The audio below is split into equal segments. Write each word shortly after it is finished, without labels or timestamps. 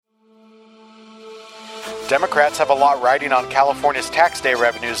Democrats have a lot riding on California's tax day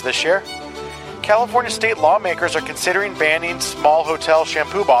revenues this year. California state lawmakers are considering banning small hotel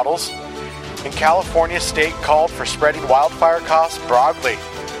shampoo bottles, and California state called for spreading wildfire costs broadly.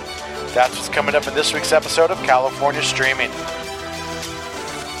 That's what's coming up in this week's episode of California Streaming.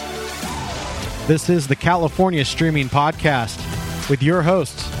 This is the California Streaming Podcast with your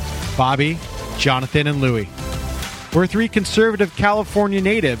hosts, Bobby, Jonathan, and Louie. We're three conservative California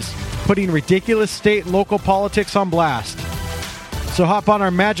natives putting ridiculous state and local politics on blast. So hop on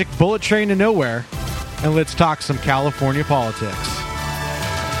our magic bullet train to nowhere, and let's talk some California politics.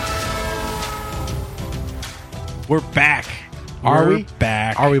 We're back. We're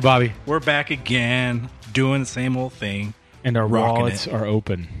back? Are we, Bobby? We're back again, doing the same old thing. And our Rocking wallets it. are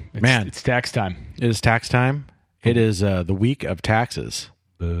open. It's tax time. It is tax time. It is the week of taxes.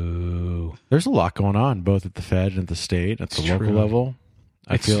 Boo. There's a lot going on, both at the Fed and at the state, at the local level.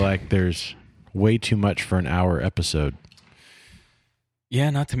 I feel like there's way too much for an hour episode. Yeah,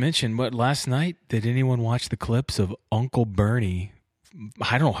 not to mention, what, last night, did anyone watch the clips of Uncle Bernie?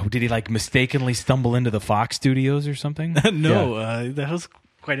 I don't know. Did he mistakenly stumble into the Fox studios or something? No, that was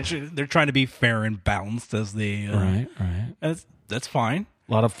quite interesting. They're trying to be fair and balanced as they... Right. That's fine.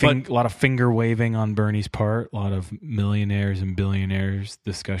 A lot of finger waving on Bernie's part. A lot of millionaires and billionaires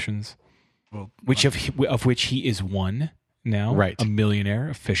discussions. Well, of which he is one now. Right. A millionaire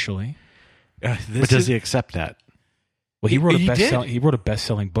officially. But does he accept that? Well, he wrote a a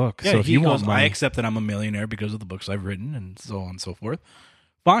best-selling book. Yeah, so if he you goes, want money, I accept that I'm a millionaire because of the books I've written and so on and so forth.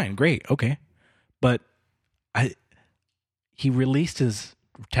 Fine, great, okay. But he released his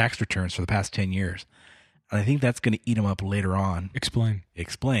tax returns for the past 10 years. And I think that's going to eat him up later on. explain.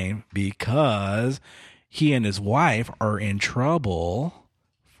 Because he and his wife are in trouble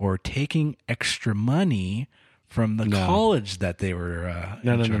for taking extra money from the college that they were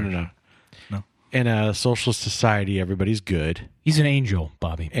No. In a socialist society, everybody's good. He's an angel,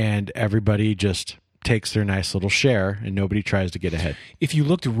 Bobby. And everybody just takes their nice little share, and nobody tries to get ahead. If you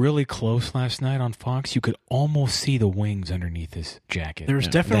looked really close last night on Fox, you could almost see the wings underneath his jacket. There was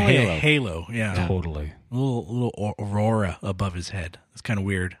definitely the a halo. Yeah. Totally. A little aurora above his head. It's kind of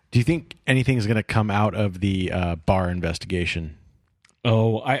weird. Do you think anything's going to come out of the Barr investigation?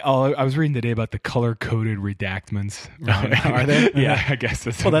 Oh, I was reading today about the color-coded redactments. Are they? Yeah, I guess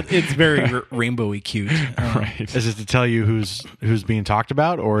that's... Well, it's very rainbowy cute. right. Is it to tell you who's being talked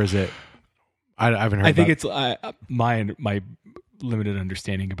about, or is it... I haven't heard I think about it's my limited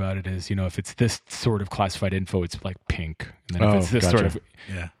understanding about it is, if it's this sort of classified info, it's like pink. And then if it's this sort of...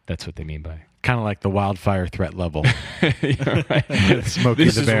 Yeah. That's what they mean by... kind of like the wildfire threat level. Yeah, right. Smokey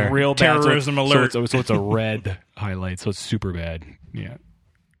This the is Bear. real bad. Terrorism alert. So it's a red highlight, so it's super bad. Yeah.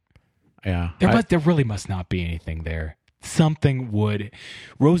 Yeah. There really must not be anything there. Something would...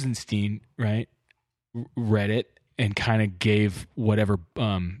 Rosenstein, right, read it and kind of gave whatever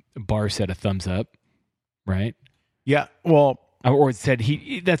Barr said a thumbs up, right? Yeah, well... Or it said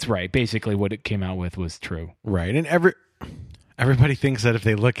that's right. Basically what it came out with was true. Right, and everybody thinks that if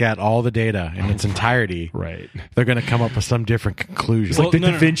they look at all the data in its entirety, right, they're going to come up with some different conclusion. It's like the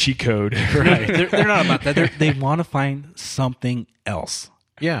Da Vinci Code. Right. They're not about that. They want to find something else.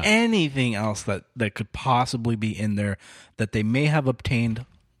 Yeah. Anything else that could possibly be in there that they may have obtained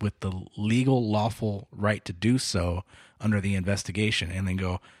with the legal, lawful right to do so under the investigation, and then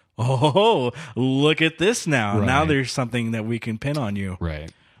go, oh, look at this now. Right. Now there's something that we can pin on you.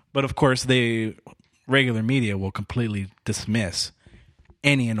 Right. But of course, regular media will completely dismiss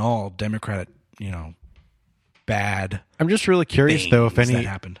any and all Democrat, bad. I'm just really curious, though, that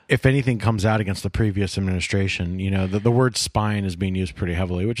happened. if anything comes out against the previous administration. The word spine is being used pretty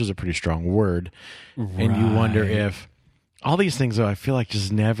heavily, which is a pretty strong word. Right. And you wonder if all these things, though, I feel like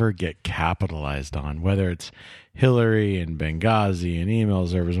just never get capitalized on, whether it's Hillary and Benghazi and email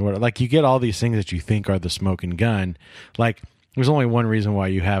servers and whatever. Like, you get all these things that you think are the smoking gun. Like, there's only one reason why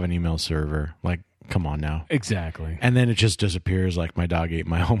you have an email server. Like, come on now. Exactly. And then it just disappears like my dog ate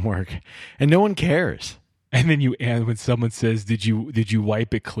my homework. And no one cares. And then when someone says, "Did you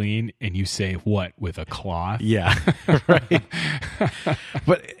wipe it clean?" and you say, "What, with a cloth?" Yeah, right.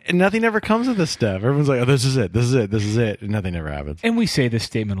 But nothing ever comes of this stuff. Everyone's like, "Oh, this is it, and nothing ever happens." And we say this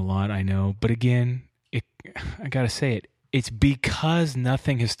statement a lot, I know, but again, I gotta say it. It's because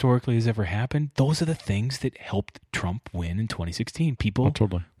nothing historically has ever happened. Those are the things that helped Trump win in 2016. People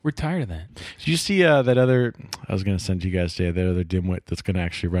totally were tired of that. Did you see that other... I was going to send you guys today, that other dimwit that's going to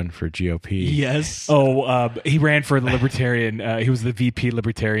actually run for GOP. Yes. Oh, he ran for the Libertarian. He was the VP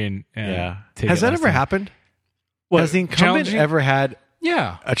Libertarian. Yeah. Has that ever happened? Has the incumbent ever had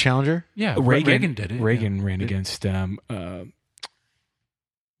a challenger? Yeah. Reagan did it. Reagan ran against... was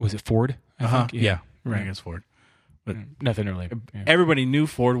it Ford? I think? Yeah. ran against Ford. But Nothing really. Yeah. everybody knew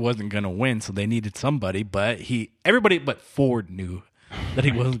Ford wasn't going to win, so they needed somebody. But everybody but Ford knew that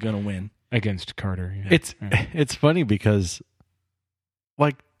he wasn't going to win. Against Carter. Yeah. It's funny because,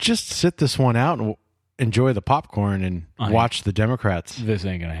 like, just sit this one out and enjoy the popcorn and watch the Democrats. This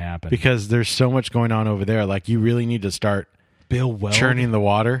ain't going to happen. Because there's so much going on over there. Like, you really need to start Bill Weld. churning the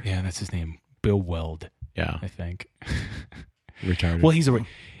water. Yeah, that's his name. Bill Weld, Yeah. I think. Retarded. Well,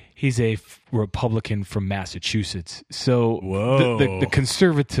 he's a Republican from Massachusetts. So Whoa. the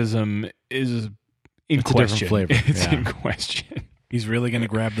conservatism is in It's a different question. flavor. It's Yeah. in question. He's really going to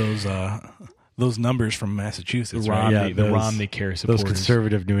grab those numbers from Massachusetts, right? Romney, Yeah, the those- Romney care those supporters.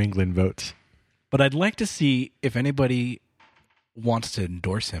 conservative New England votes. But I'd like to see if anybody wants to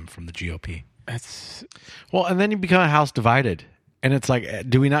endorse him from the GOP. That's Well, and then you become a house divided. And it's like,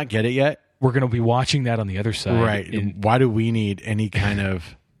 do we not get it yet? we're going to be watching that on the other side. Right. Why do we need any kind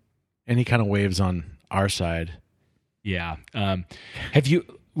of waves on our side? Yeah. Have you?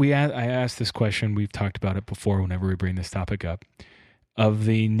 I asked this question. We've talked about it before. Whenever we bring this topic up, of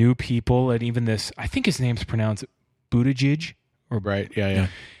the new people, and even this, I think his name's pronounced Buttigieg, or Right. Yeah.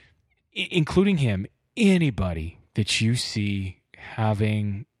 including him. Anybody that you see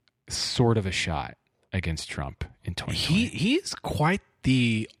having sort of a shot against Trump in 2020, He's quite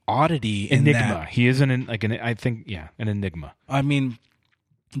the oddity in enigma. that. He is an enigma. I mean,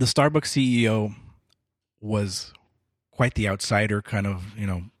 the Starbucks CEO was quite the outsider, kind of,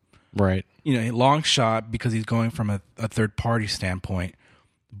 Right. a long shot because he's going from a third party standpoint.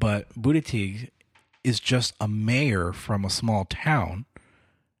 But Buttigieg is just a mayor from a small town.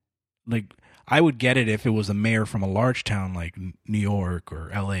 Like, I would get it if it was a mayor from a large town like New York or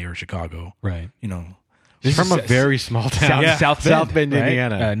LA or Chicago. Right. He's from a very small town. South Bend, right?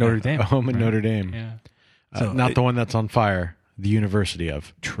 Indiana. Notre Dame. Home in Right. Notre Dame. Yeah. So Not the one that's on fire. The University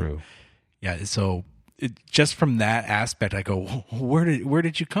of. True. Yeah, so just from that aspect, I go, where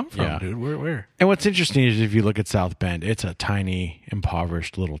did you come from, Yeah. dude? Where? And what's interesting is if you look at South Bend, it's a tiny,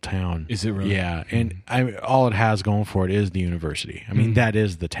 impoverished little town. Is it really? Yeah. And all it has going for it is the university. I mean, that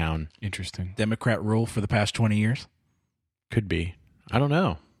is the town. Interesting. Democrat rule for the past 20 years? Could be. I don't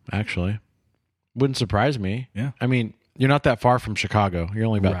know, actually. Wouldn't surprise me. Yeah. I mean, you're not that far from Chicago. You're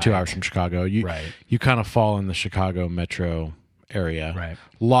only about 2 Right. hours from Chicago. You kind of fall in the Chicago metro area. Right.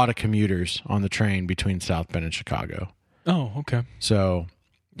 A lot of commuters on the train between South Bend and Chicago. Oh, okay. So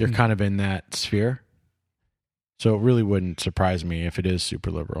you're kind of in that sphere. So it really wouldn't surprise me if it is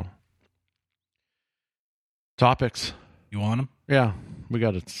super liberal. Topics. You want them? Yeah, we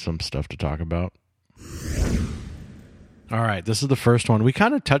got some stuff to talk about. All right, this is the first one. We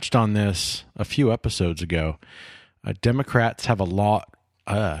kind of touched on this a few episodes ago. Democrats have a lot.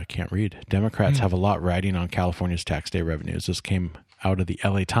 I can't read. Democrats have a lot riding on California's tax day revenues. This came out of the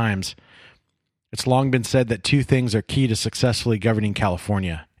LA Times. It's long been said that two things are key to successfully governing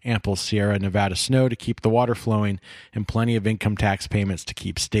California: ample Sierra Nevada snow to keep the water flowing, and plenty of income tax payments to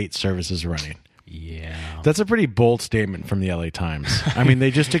keep state services running. Yeah. That's a pretty bold statement from the LA Times. I mean,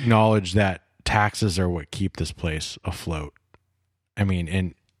 they just acknowledge that taxes are what keep this place afloat. I mean,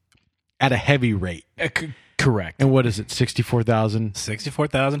 and at a heavy rate. Correct. And what is it, 64,000?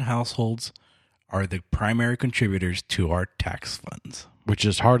 64,000 households are the primary contributors to our tax funds. Which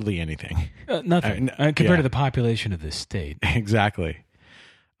is hardly anything. Nothing. Compared yeah. to the population of this state. Exactly.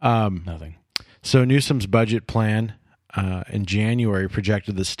 Nothing. So Newsom's budget plan in January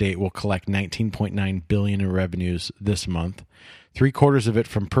projected the state will collect $19.9 billion in revenues this month, 3/4 of it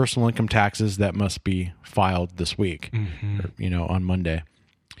from personal income taxes that must be filed this week, on Monday.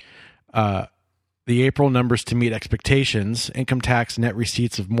 The April numbers to meet expectations: income tax net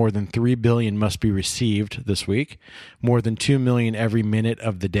receipts of more than $3 billion must be received this week, more than $2 million every minute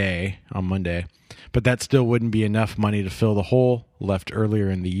of the day on Monday. But that still wouldn't be enough money to fill the hole left earlier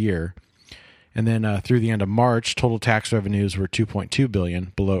in the year. And then through the end of March, total tax revenues were $2.2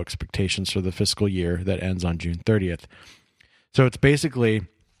 billion, below expectations for the fiscal year that ends on June 30th. So it's basically,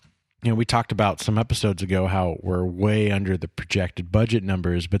 we talked about some episodes ago how we're way under the projected budget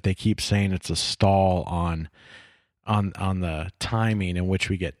numbers, but they keep saying it's a stall on the timing in which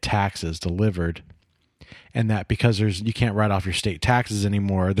we get taxes delivered. And that because you can't write off your state taxes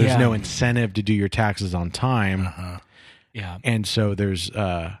anymore, there's no incentive to do your taxes on time. Yeah. And so there's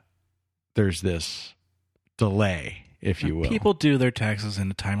this delay, if you will. People do their taxes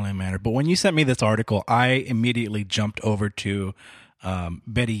in a timely manner. But when you sent me this article, I immediately jumped over to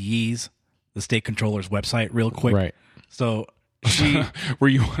Betty Yee's, the state controller's website, real quick. Right. So she, Were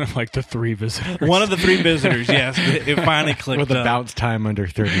you one of like the three visitors? one of the three visitors, yes, it finally clicked. With a bounce time under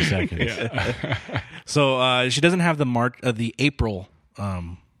 30 seconds. So she doesn't have the April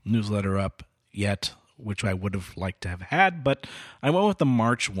newsletter up yet, which I would have liked to have had, but I went with the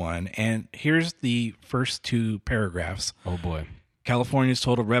March one. And here's the first two paragraphs. Oh boy. California's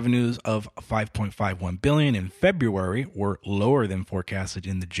total revenues of $5.51 billion in February were lower than forecasted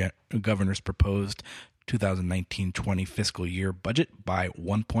in the governor's proposed 2019-20 fiscal year budget by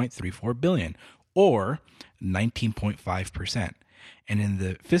 $1.34 billion, or 19.5%, and in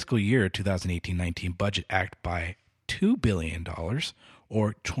the fiscal year 2018-19 budget act by $2 billion,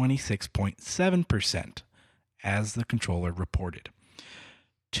 or 26.7%, as the controller reported.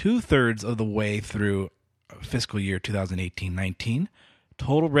 2/3 of the way through fiscal year 2018-19,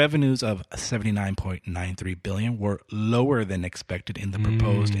 total revenues of $79.93 billion were lower than expected in the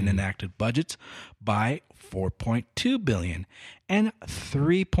proposed and enacted budgets by $4.2 billion and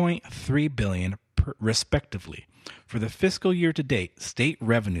 $3.3 billion respectively. For the fiscal year to date, state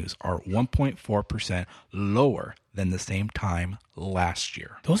revenues are 1.4% lower than the same time last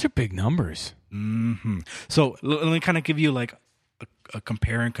year. Those are big numbers. So let me kind of give you like a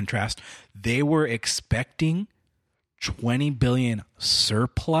compare and contrast. They were expecting $20 billion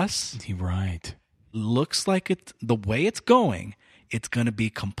surplus. Right. Looks like the way it's going, it's going to be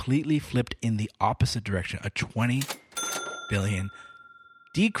completely flipped in the opposite direction. A $20 billion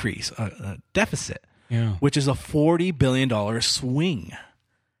decrease, a deficit, Yeah. which is a $40 billion swing.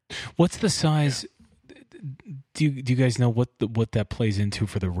 What's the size? Do you guys know what that plays into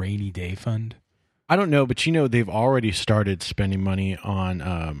for the rainy day fund? I don't know, but they've already started spending money on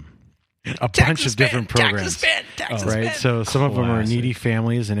a bunch of different programs. Right? So some of them are needy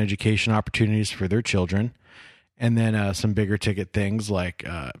families and education opportunities for their children. And then some bigger ticket things like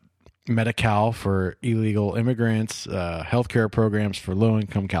Medi-Cal for illegal immigrants, healthcare programs for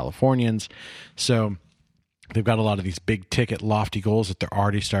low-income Californians. So they've got a lot of these big ticket, lofty goals that they're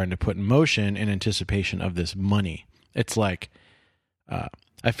already starting to put in motion in anticipation of this money. It's like,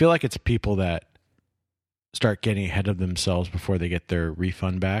 I feel like it's people that start getting ahead of themselves before they get their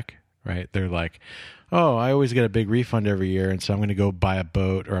refund back, right? They're like, oh, I always get a big refund every year, and so I'm going to go buy a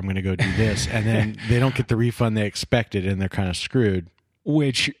boat or I'm going to go do this. And then they don't get the refund they expected, and they're kind of screwed.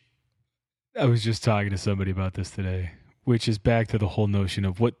 Which, I was just talking to somebody about this today, which is back to the whole notion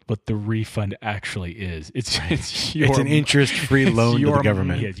of what the refund actually is. It's an interest-free loan to the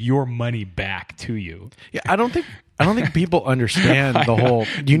government. It's your money back to you. Yeah, I don't think people understand the whole.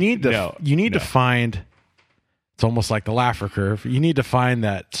 You need to find. It's almost like the Laffer curve. You need to find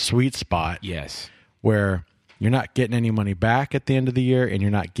that sweet spot. Yes. Where you're not getting any money back at the end of the year and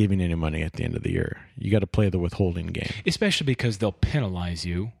you're not giving any money at the end of the year. You got to play the withholding game. Especially because they'll penalize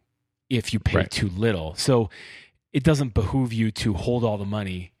you if you pay too little. So it doesn't behoove you to hold all the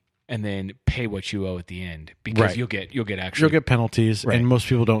money and then pay what you owe at the end, because you'll get penalties, and most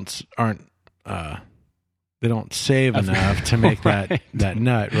people don't save enough to make that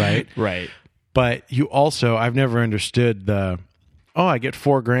nut, right? Right. But you also, I've never understood I get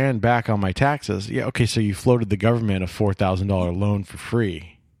 $4,000 back on my taxes. Yeah, okay, so you floated the government a $4,000 loan for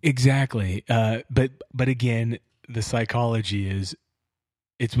free. Exactly. But again, the psychology is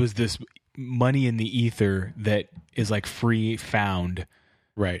it was this money in the ether that is like free found.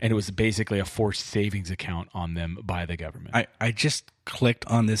 Right. And it was basically a forced savings account on them by the government. I just clicked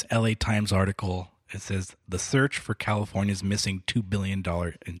on this LA Times article. It says the search for California's missing $2 billion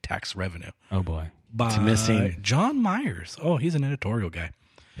in tax revenue. Oh boy. By missing John Myers. Oh, he's an editorial guy.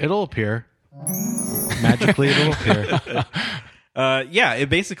 It'll appear. Magically, it'll appear. It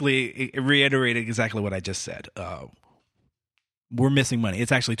basically reiterated exactly what I just said. We're missing money.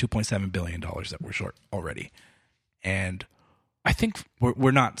 It's actually $2.7 billion that we're short already. And I think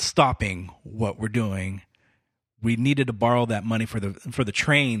we're not stopping what we're doing. We needed to borrow that money for the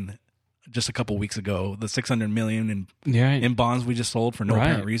train just a couple weeks ago, the $600 million in bonds we just sold for no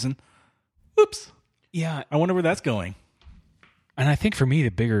apparent reason. Oops. Yeah. I wonder where that's going. And I think for me,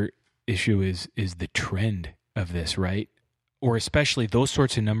 the bigger issue is the trend of this, right? Or especially those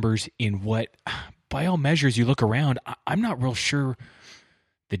sorts of numbers in what, by all measures, you look around, I'm not real sure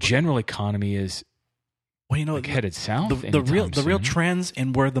the general economy is headed south. The real trends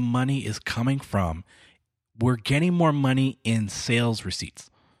and where the money is coming from, we're getting more money in sales receipts,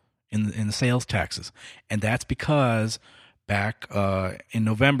 in the sales taxes. And that's because back in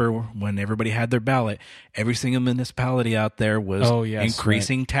November, when everybody had their ballot, every single municipality out there was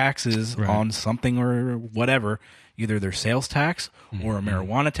increasing taxes on something or whatever, either their sales tax or a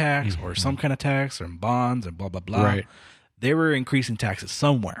marijuana tax or some kind of tax or bonds and blah, blah, blah. Right. They were increasing taxes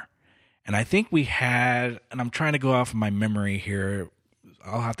somewhere. And I think we had, and I'm trying to go off of my memory here,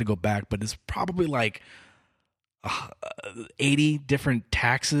 I'll have to go back, but it's probably like 80 different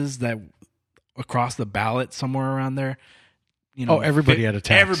taxes that across the ballot, somewhere around there. everybody had a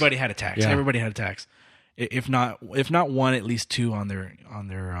tax. Everybody had a tax. Yeah. Everybody had a tax. If not one, at least two on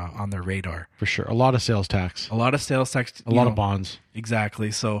their radar. For sure. A lot of sales tax. A lot of sales tax. A lot of bonds.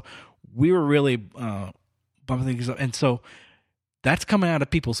 Exactly. So we were really bumping things up, and so that's coming out of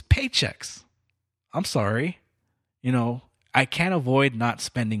people's paychecks. I'm sorry, I can't avoid not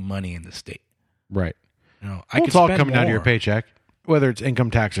spending money in the state. Right. I could it's all spend coming out of your more. paycheck, whether it's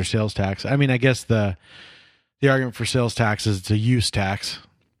income tax or sales tax. I mean, I guess the argument for sales tax is it's a use tax.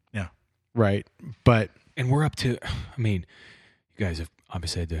 Yeah. Right. But And we're up to, you guys have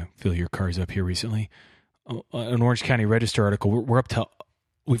obviously had to fill your cars up here recently. An Orange County Register article, we're up to,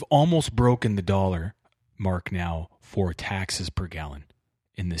 we've almost broken the $1 mark now for taxes per gallon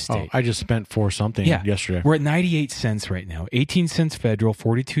in this state. I just spent for something yesterday. We're at 98 cents right now. 18 cents federal,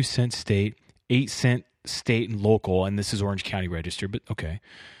 42 cents state, 8 cent state and local, and this is Orange County Register, but okay.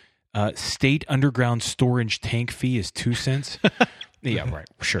 State underground storage tank fee is 2 cents. Yeah, right,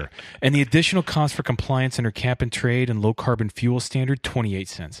 sure. And the additional cost for compliance under cap and trade and low carbon fuel standard, 28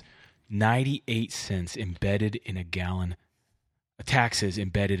 cents. 98 cents embedded in a gallon. Taxes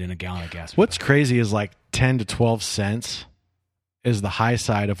embedded in a gallon of gas. What's crazy is like 10 to 12 cents is the high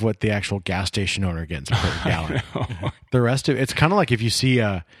side of what the actual gas station owner gets per gallon. The rest of it's kind of like if you see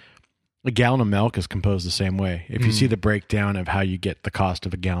a gallon of milk is composed the same way. If you see the breakdown of how you get the cost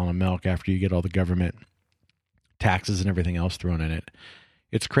of a gallon of milk after you get all the government taxes and everything else thrown in it,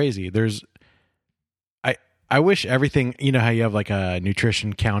 it's crazy. I wish everything, how you have like a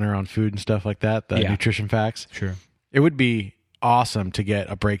nutrition counter on food and stuff like that, the nutrition facts. Sure. It would be awesome to get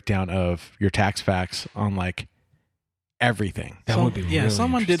a breakdown of your tax facts on like everything. That would be really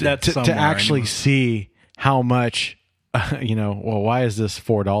someone did interesting. that To somewhere, actually and it was- see how much, well, why is this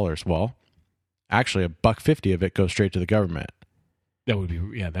 $4? Well, actually $1.50 of it goes straight to the government. That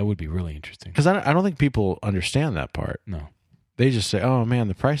would be really interesting. Because I don't think people understand that part. No. They just say, oh man,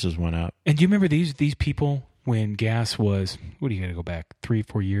 the prices went up. And do you remember these people when gas was, what do you got to go back,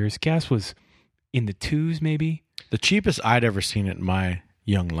 3-4 years? Gas was in the twos maybe? The cheapest I'd ever seen it in my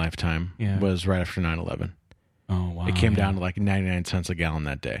young lifetime was right after 9/11. Oh, wow. It came down to like 99 cents a gallon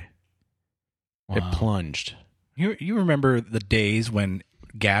that day. Wow. It plunged. You remember the days when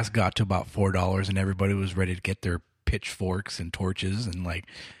gas got to about $4 and everybody was ready to get their pitchforks and torches and like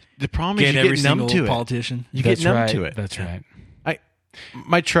The problem is get you every get numb single to it. politician. You That's get numb right. to it. That's right.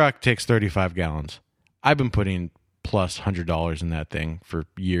 My truck takes 35 gallons. I've been putting plus $100 in that thing for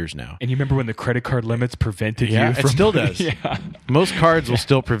years now. And you remember when the credit card limits prevented Yeah, you it from... still does. Yeah. Most cards will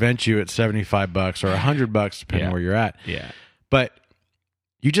still prevent you at $75 or $100 depending Yeah. where you're at. Yeah. But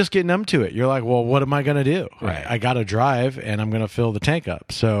you just get numb to it. You're like, well, what am I going to do? Right. I got to drive and I'm going to fill the tank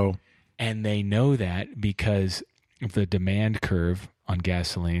up. So And they know that because of the demand curve on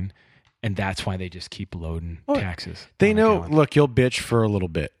gasoline, and that's why they just keep loading taxes. they on a know, gallon. look, you'll bitch for a little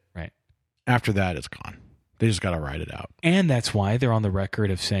bit. Right. After that, it's gone. They just got to ride it out. And that's why they're on the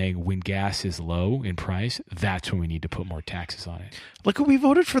record of saying when gas is low in price, that's when we need to put more taxes on it. Look, we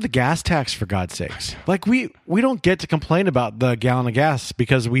voted for the gas tax, for God's sakes. Like, we don't get to complain about the gallon of gas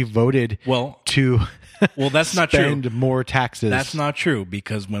because we voted to that's not true. spend more taxes. That's not true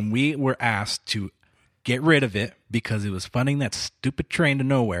because when we were asked to get rid of it because it was funding that stupid train to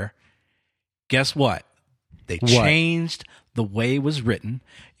nowhere, guess what? They changed the way it was written.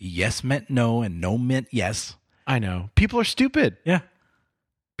 Yes meant no and no meant yes. I know. People are stupid. Yeah.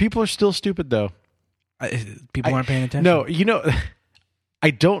 People are still stupid, though. People aren't paying attention. No, I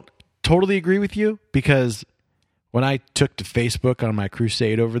don't totally agree with you because when I took to Facebook on my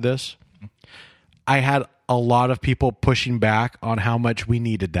crusade over this, I had a lot of people pushing back on how much we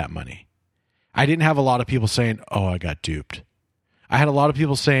needed that money. I didn't have a lot of people saying, oh, I got duped. I had a lot of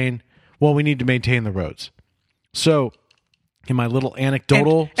people saying, well, we need to maintain the roads. So in my little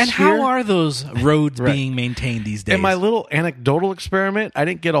anecdotal and sphere, how are those roads Right. being maintained these days? in my little anecdotal experiment, I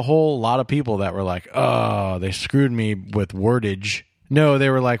didn't get a whole lot of people that were like, oh, they screwed me with wordage. No, they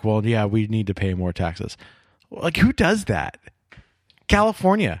were like, well, yeah, we need to pay more taxes. Like, who does that?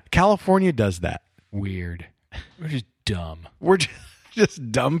 California does that. Weird. We're just dumb. We're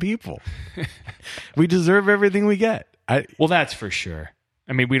just dumb people. We deserve everything we get. Well, that's for sure.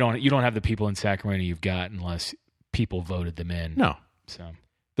 I mean, you don't have the people in Sacramento you've got unless people voted them in. No. So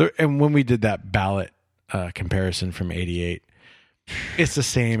And when we did that ballot comparison from 88, it's the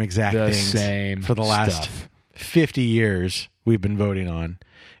same exact the things same for the last stuff. 50 years we've been voting on.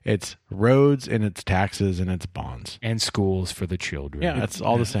 It's roads and it's taxes and it's bonds. And schools for the children. Yeah, it's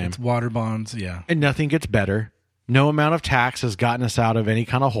all the same. It's water bonds, yeah. And nothing gets better. No amount of tax has gotten us out of any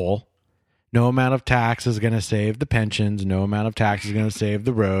kind of hole. No amount of tax is going to save the pensions. No amount of tax is going to save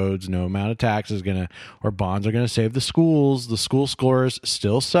the roads. No amount of tax is going to, or bonds are going to save the schools. The school scores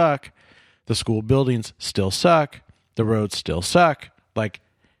still suck. The school buildings still suck. The roads still suck. Like,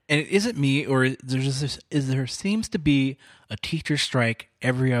 And is it me, or there seems to be a teacher strike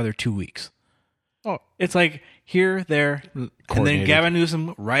every other 2 weeks? oh, It's like here, there, and then Coordinated. Gavin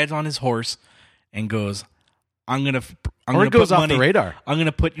Newsom rides on his horse and goes, I'm or gonna it goes put off money, the radar. I'm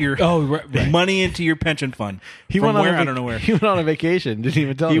gonna put your right. money into your pension fund. He From went on where? a I don't know where. He went on a vacation. Didn't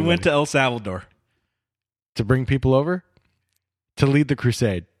even tell He anybody. went to El Salvador to bring people over to lead the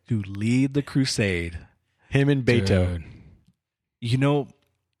crusade. to lead the crusade. Him and Beto. Dude. You know,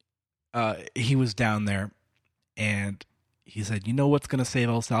 he was down there, and he said, "You know what's going to save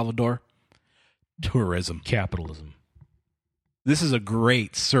El Salvador? Tourism. Capitalism. This is a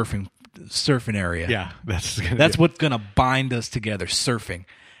great surfing area. Yeah, that's What's going to bind us together, surfing."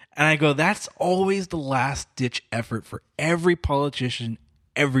 And I go, that's always the last ditch effort for every politician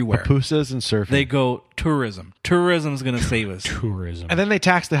everywhere. Pusas and surfing. They go, tourism. Tourism's going to save us. Tourism. and then they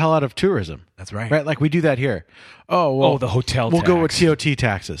tax the hell out of tourism. That's right. Right, like we do that here. Oh, well, the hotel We'll go with tax. TOT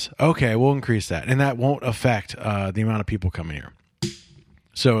taxes. Okay, we'll increase that, and that won't affect the amount of people coming here.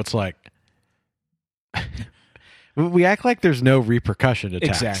 So it's like we act like there's no repercussion to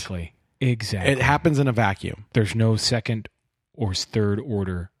tax. Exactly. It happens in a vacuum. There's no second or third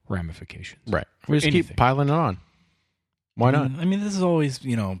order ramifications. Right. We just Anything. keep piling it on. Why not? I mean, this is always,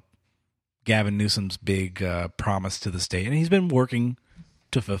 Gavin Newsom's big promise to the state, and he's been working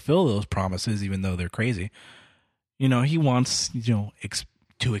to fulfill those promises, even though they're crazy. He wants,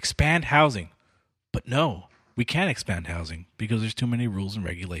 to expand housing, but no, we can't expand housing because there's too many rules and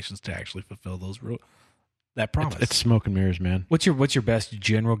regulations to actually fulfill that promise. It's smoke and mirrors, man. What's your best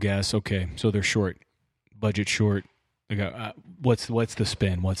general guess? Okay, so they're short, budget short. They go, what's the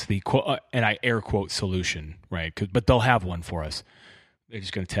spin? What's the and I air quote solution, right? But they'll have one for us. They're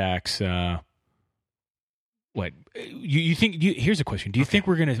just going to tax. What you think? Here's a question: do you think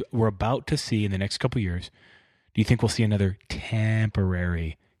we're about to see in the next couple of years? Do you think we'll see another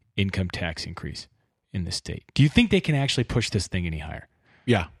temporary income tax increase in the state? Do you think they can actually push this thing any higher?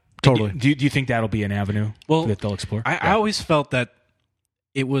 Yeah, totally. Do you think that'll be an avenue that they'll explore? I always felt that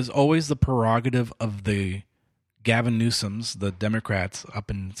it was always the prerogative of the Gavin Newsoms, the Democrats up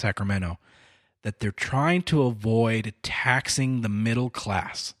in Sacramento, that they're trying to avoid taxing the middle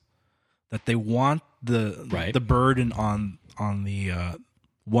class, that they want the burden on the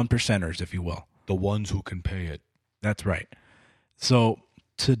one percenters, if you will. The ones who can pay it. That's right. So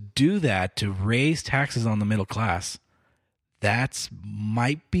to do that, to raise taxes on the middle class,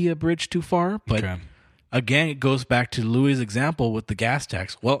 might be a bridge too far. But again, it goes back to Louis' example with the gas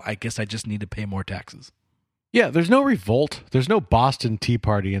tax. Well, I guess I just need to pay more taxes. Yeah, there's no revolt. There's no Boston Tea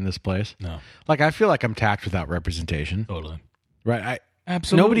Party in this place. No. Like, I feel like I'm taxed without representation. Totally. Right?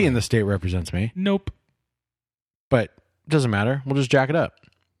 Absolutely. Nobody in the state represents me, Nope. but it doesn't matter. We'll just jack it up.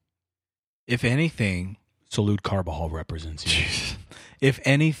 If anything, Salute Carbajal represents you. if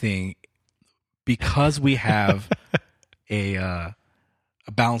anything, because we have a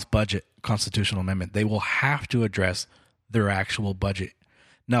balanced budget constitutional amendment, they will have to address their actual budget.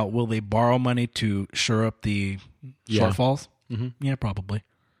 Now, will they borrow money to shore up the shortfalls? Mm-hmm. Yeah, probably.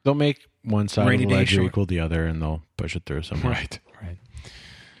 They'll make one side Rainy of the day ledger short. equal the other, and they'll push it through somewhere. Right.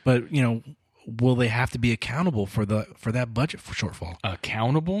 But, will they have to be accountable for that budget shortfall?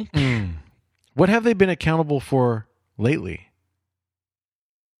 Accountable? What have they been accountable for lately?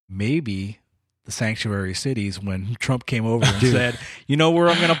 Maybe the sanctuary cities when Trump came over and said, you know where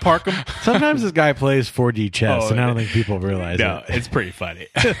I'm going to park them? Sometimes this guy plays 4D chess, Oh, and I don't think people realize it. it's pretty funny.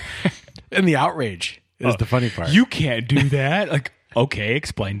 And the outrage is the funny part. You can't do that. Like, okay,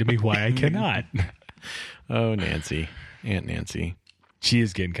 explain to me why I cannot. Oh, Nancy. Aunt Nancy. She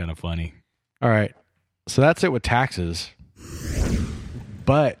is getting kind of funny. All right. So that's it with taxes.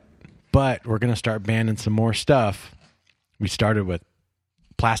 But we're going to start banning some more stuff. We started with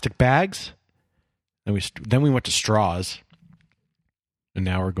plastic bags. Then we went to straws. And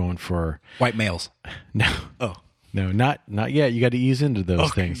now we're going for White males. no. Oh. No, not yet. You got to ease into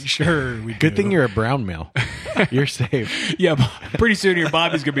those things. Sure. Good thing you're a brown male. You're safe. Yeah, pretty soon your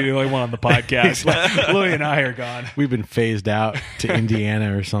Bobby's going to be the only one on the podcast. Louie and I are gone. We've been phased out to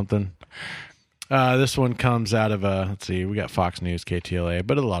Indiana or something. This one comes out of let's see, we got Fox News, KTLA,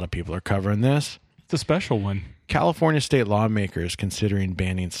 but a lot of people are covering this. It's a special one. California state lawmakers considering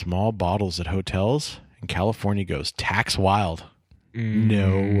banning small bottles at hotels, and California goes tax wild.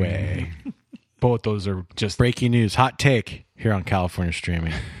 No way. Both those are just Breaking news, hot take here on California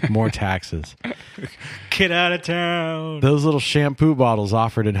Streaming. More taxes. Get out of town. Those little shampoo bottles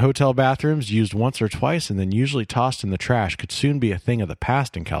offered in hotel bathrooms, used once or twice and then usually tossed in the trash, could soon be a thing of the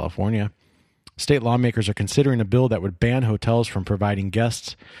past in California. State lawmakers are considering a bill that would ban hotels from providing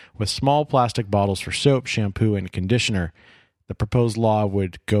guests with small plastic bottles for soap, shampoo, and conditioner. The proposed law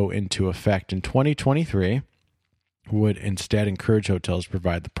would go into effect in 2023, would instead encourage hotels to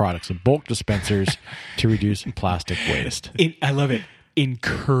provide the products in bulk dispensers to reduce plastic waste. I love it.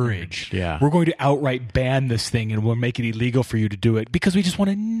 Encourage. Yeah. We're going to outright ban this thing and we'll make it illegal for you to do it because we just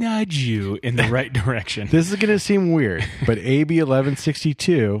want to nudge you in the right direction. This is going to seem weird, but AB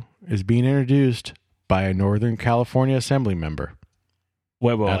 1162 is being introduced by a Northern California Assembly member.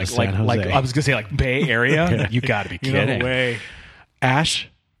 Wait, Out of San Jose. like I was going to say like Bay Area. Yeah. You got to be kidding. No way. Ash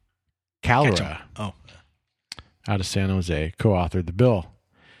Kalra, Oh. out of San Jose, co-authored the bill.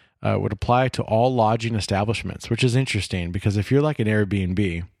 Would apply to all lodging establishments, which is interesting because if you're like an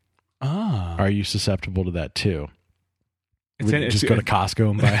Airbnb, are you susceptible to that too? Would you just go to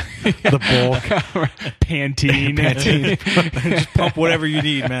Costco and buy the bulk Pantene. Just pump whatever you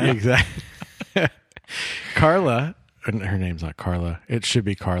need, man. Exactly. Carla, her name's not Carla. It should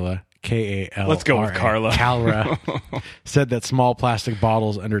be Carla. K-A-L-R-A. Let's go with Carla. Kalra said that small plastic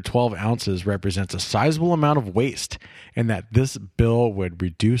bottles under 12 ounces represents a sizable amount of waste and that this bill would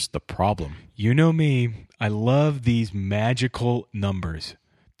reduce the problem. You know me. I love these magical numbers.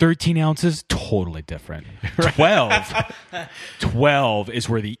 13 ounces, totally different. 12 is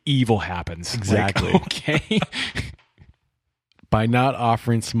where the evil happens. Exactly. Like, okay. By not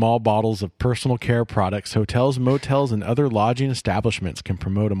offering small bottles of personal care products, hotels, motels, and other lodging establishments can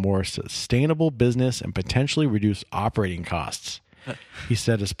promote a more sustainable business and potentially reduce operating costs. He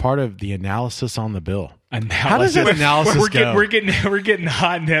said as part of the analysis on the bill. How does that analysis go? We're getting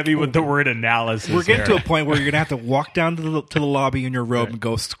hot and heavy with the word analysis. We're getting to here. a point where you're gonna have to walk down to the lobby in your robe and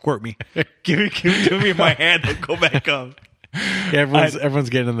go squirt me. give me my hand and go back up. Yeah, everyone's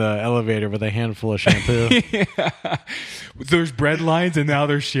getting in the elevator with a handful of shampoo. There's bread lines and now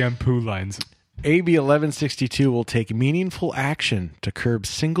there's shampoo lines. AB 1162 will take meaningful action to curb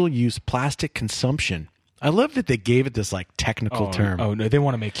single-use plastic consumption. I love that they gave it this like technical term. Oh no, they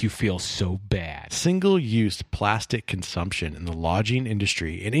want to make you feel so bad. Single-use plastic consumption in the lodging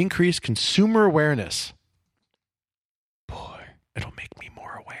industry and increase consumer awareness. Boy, it'll make me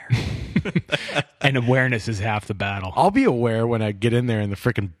more aware. And awareness is half the battle. I'll be aware when I get in there and the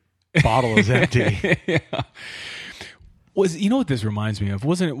freaking bottle is empty. Yeah. You know what this reminds me of?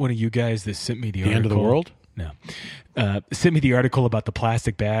 Wasn't it one of you guys that sent me the article? End of the world? No. Sent me the article about the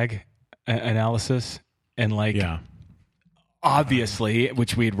plastic bag analysis. And like, Yeah. obviously,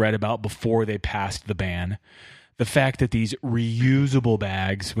 which we had read about before they passed the ban, the fact that these reusable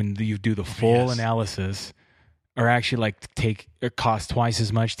bags, when you do the full analysis, are actually like cost twice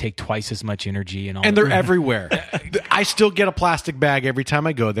as much, take twice as much energy, and all. And they're everywhere. I still get a plastic bag every time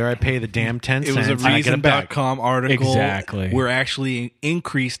I go there. I pay the damn 10 It cents. was a and I get a bag. Reason.com article. Exactly. Where actually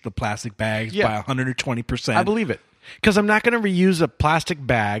increased the plastic bags by 120%. I believe it. Because I'm not going to reuse a plastic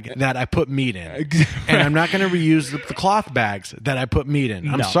bag that I put meat in. And I'm not going to reuse the cloth bags that I put meat in.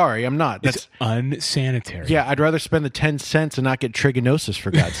 I'm No. sorry, I'm not. It's unsanitary. Yeah, I'd rather spend the 10 cents and not get trigonosis,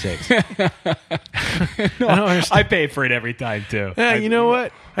 for God's sakes. No, I don't understand. I pay for it every time too. Yeah, you know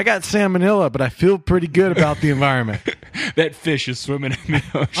what? I got salmonella, but I feel pretty good about the environment. That fish is swimming in the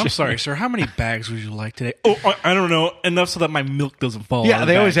ocean. I'm sorry, sir. How many bags would you like today? Oh, I don't know. Enough so that my milk doesn't fall. Yeah, out of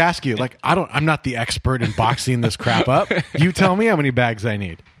they the always bag. ask you, like, I'm not the expert in boxing this crap up. You tell me how many bags I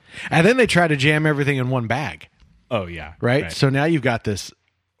need. And then they try to jam everything in one bag, Oh yeah. right? So now you've got this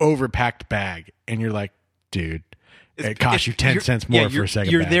overpacked bag, and you're like, dude, it costs you 10 cents more for a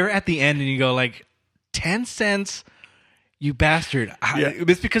second You're bag. there at the end and you go like, 10 cents? You bastard.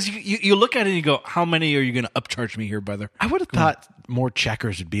 It's because you look at it and you go, how many are you going to upcharge me here, brother? I would have thought more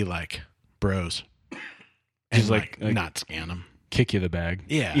checkers would be like bros. And Just like not scan them. Kick you the bag.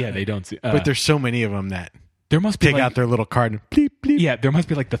 Yeah. Yeah, they don't see. But there's so many of them that there must be take like, out their little card and bleep, bleep. yeah, there must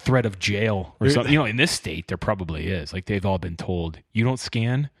be like the threat of jail or something. You know, in this state, there probably is. Like they've all been told, you don't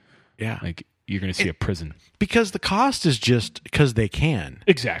scan, Yeah. like you're going to see a prison. Because the cost is just because they can.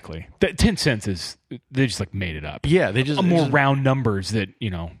 Exactly. That 10 cents is they just like made it up. Yeah, they just More round numbers that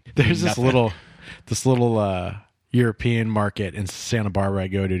There's mean this little European market in Santa Barbara I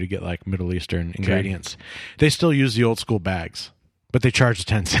go to get like Middle Eastern ingredients. They still use the old school bags, but they charge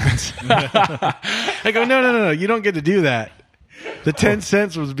 10 cents. I go, no, you don't get to do that. The 10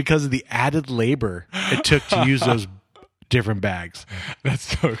 cents was because of the added labor it took to use those different bags. That's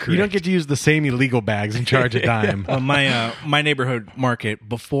so correct. You don't get to use the same illegal bags and charge a dime. Well, my neighborhood market,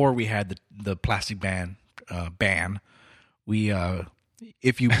 before we had the plastic ban, we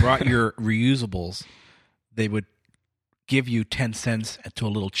if you brought your reusables, they would give you 10 cents to a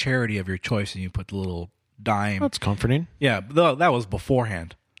little charity of your choice, and you put the little dime. That's comforting. Yeah, but that was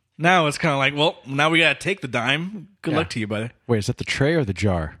beforehand. Now it's kind of like, well, now we got to take the dime. Good luck to you, buddy. Wait, is that the tray or the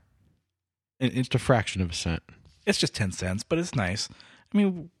jar? It's Just a fraction of a cent. It's just 10 cents, but it's nice. I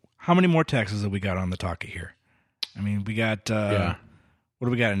mean, how many more taxes have we got on the docket here? I mean, we got, what do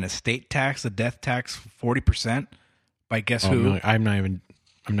we got? An estate tax, a death tax, 40%. By guess who? No, I'm not even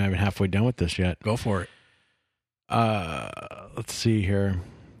halfway done with this yet. Go for it. Let's see here.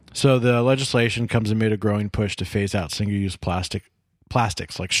 So the legislation comes amid a growing push to phase out single-use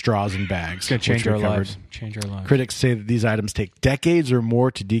plastics like straws and bags. It's going to change which our we covered. lives. Change our lives. Critics say that these items take decades or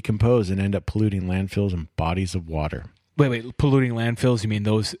more to decompose and end up polluting landfills and bodies of water. Wait. Polluting landfills? You mean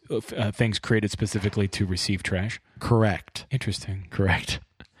those things created specifically to receive trash? Correct. Interesting. Correct.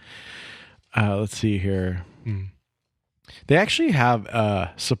 Let's see here. They actually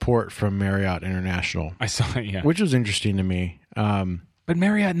have support from Marriott International, I saw it, yeah. which was interesting to me. But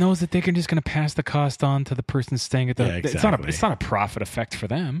Marriott knows that they're just going to pass the cost on to the person staying at the... Yeah, exactly. It's not a profit effect for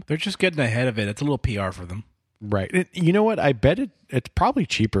them. They're just getting ahead of it. It's a little PR for them. Right. You know what? I bet it's probably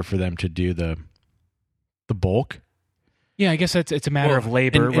cheaper for them to do the bulk. Yeah, I guess it's a matter of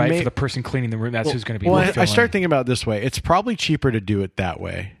labor, and right? For the person cleaning the room, that's who's going to be Well, I fulfilling. start thinking about it this way. It's probably cheaper to do it that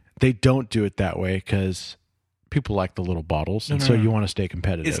way. They don't do it that way because people like the little bottles, and so you want to stay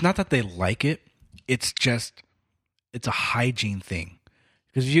competitive. It's not that they like it. It's just, it's a hygiene thing.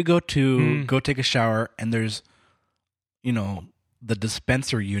 Because if you go take a shower and there's, the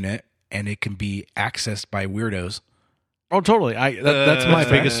dispenser unit and it can be accessed by weirdos. Oh, totally. That's my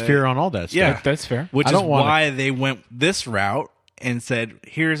biggest fear on all that stuff. Yeah. That's fair. Which I is don't wanna- why they went this route and said,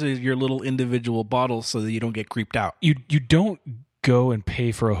 here's your little individual bottle so that you don't get creeped out. You don't go and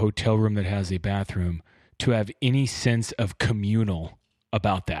pay for a hotel room that has a bathroom to have any sense of communal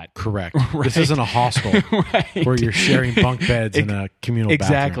about that. Correct. Right. This isn't a hostel Right. where you're sharing bunk beds in a communal bathroom.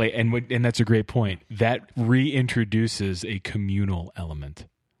 Exactly. And that's a great point. That reintroduces a communal element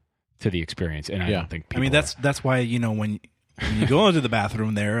to the experience. And I don't think people that's why, when you go into the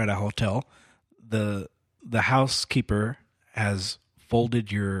bathroom there at a hotel, the housekeeper has folded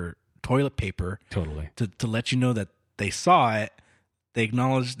your toilet paper totally to let you know that they saw it. They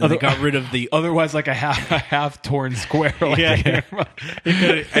acknowledged that they got rid of the otherwise like a half torn square. Like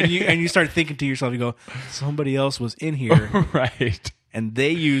and you start thinking to yourself, you go, somebody else was in here, right? And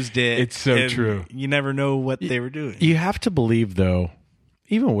they used it. It's so and true. You never know what they were doing. You have to believe, though,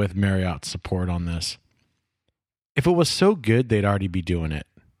 even with Marriott's support on this, if it was so good, they'd already be doing it,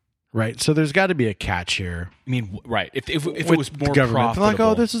 right? So there's got to be a catch here. I mean, right? If it With was the more government, profitable, they're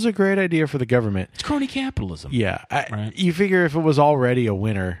like, oh, this is a great idea for the government. it's crony capitalism. Yeah, Right. You figure if it was already a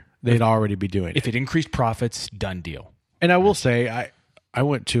winner, they'd already be doing it. If it increased profits, done deal. And I will say, I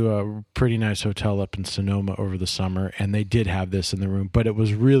went to a pretty nice hotel up in Sonoma over the summer, and they did have this in the room, but it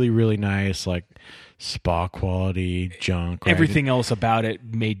was really, really nice, like spa quality junk. Right? Everything else about it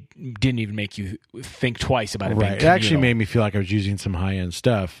didn't even make you think twice about it. Right. Being It actually communal. made me feel like I was using some high end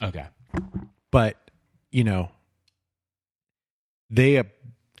stuff. Okay. But,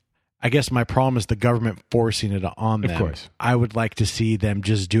 I guess my problem is the government forcing it on them. Of course. I would like to see them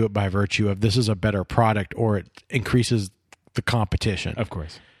just do it by virtue of this is a better product or it increases the competition. Of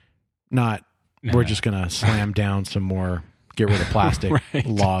course. Not we're just going to slam down some more get rid of plastic Right.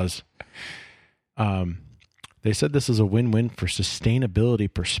 laws. They said this is a win-win for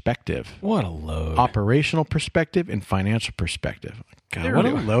sustainability perspective, What a load. operational perspective, and financial perspective. God, what a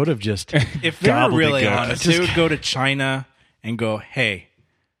load of just If they were really Gobbledygook. honest, they would go to China and go, hey,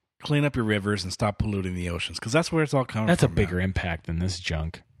 clean up your rivers and stop polluting the oceans, because that's where it's all coming That's a from. bigger impact than this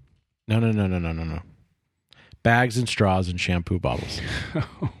junk. No. Bags and straws and shampoo bottles.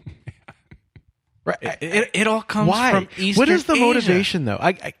 Right. It all comes Why? from Eastern What is the Asia. motivation, though?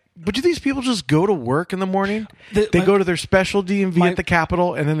 But do these people just go to work in the morning? They like- go to their special DMV at the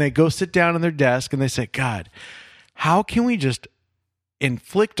Capitol, and then they go sit down in their desk, and they say, God, how can we just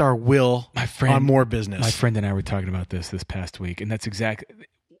inflict our will on more business? My friend and I were talking about this past week, and that's exactly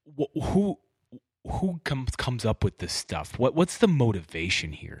who comes up with this stuff. What's the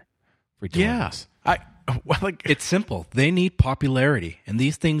motivation here for doing this? It's simple. They need popularity, and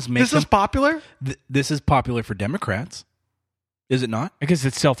these things make This is popular? This is popular for Democrats, is it not? I guess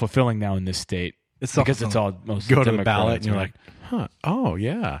it's self-fulfilling now in this state. It's because it's all most Go to the Democrats, ballot, and you're right? like, huh, oh,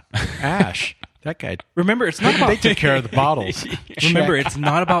 yeah, Ash, that guy. Remember, it's not They about took care of the bottles. Remember, it's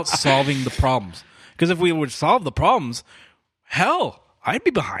not about solving the problems. Because if we would solve the problems, hell, I'd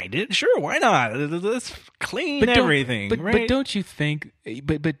be behind it. Sure, why not? Let's clean everything. But don't you think?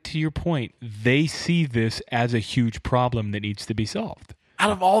 But to your point, they see this as a huge problem that needs to be solved.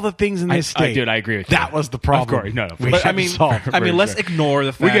 Out of all the things in this state, I agree with you. that was the problem. Of course, no. We But should solve. let's ignore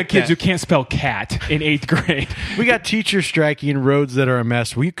the fact We got kids that who can't spell cat in 8th grade. We got teachers striking, roads that are a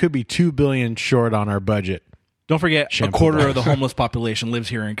mess. We could be $2 billion short on our budget. don't forget, Shampoo a quarter box. of the homeless population lives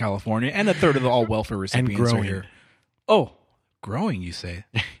here in California, and a third of the all welfare recipients are growing. here. Oh, growing, you say?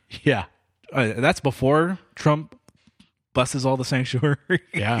 Yeah, That's before Trump busts all the sanctuary.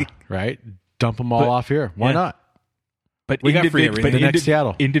 yeah, right. Dump them all off here. Why Yeah. not? But We got free everything. The next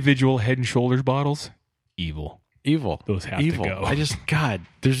Seattle. individual Head and Shoulders bottles, evil. Evil. Those have to Evil. go. God,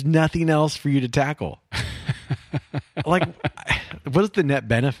 there's nothing else for you to tackle. Like, what is the net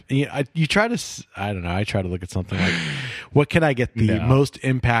benefit? You try to, I don't know. I try to look at something like, what can I get the most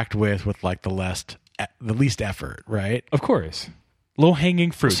impact with like the least effort, right? Of course, low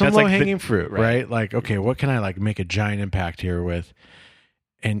hanging fruit. Some That's low like hanging fruit, right? Like, okay, what can I like make a giant impact here with,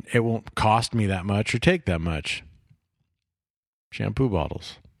 and it won't cost me that much or take that much. Shampoo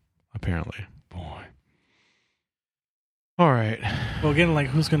bottles, apparently. Boy. All right. Well, again, like,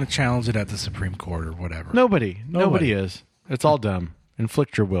 who's going to challenge it at the Supreme Court or whatever? Nobody is. It's all dumb.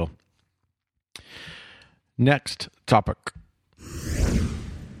 Inflict your will. Next topic.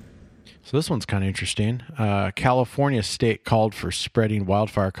 So this one's kind of interesting. California state called for spreading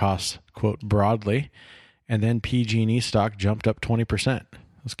wildfire costs, quote, broadly, and then PG&E stock jumped up 20%.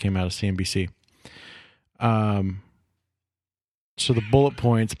 This came out of CNBC. So the bullet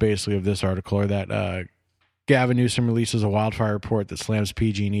points basically of this article are that Gavin Newsom releases a wildfire report that slams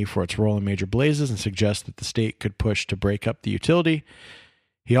PG&E for its role in major blazes and suggests that the state could push to break up the utility.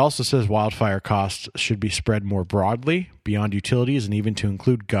 He also says wildfire costs should be spread more broadly beyond utilities and even to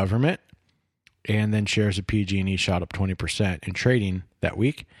include government. And then shares of PG&E shot up 20% in trading that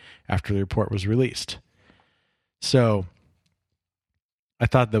week after the report was released. So I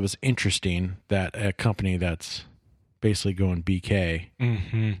thought that was interesting that a company that's basically going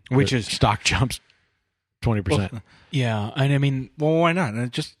BK, Which is stock jumps 20%. yeah, and I mean, Well, why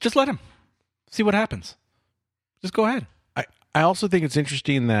not? Just let him. See what happens. Just go ahead. I also think it's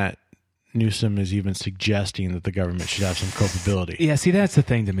interesting that Newsom is even suggesting that the government should have some culpability. yeah. See, that's the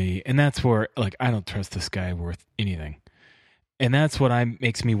thing to me, and that's where like I don't trust this guy worth anything, and that's what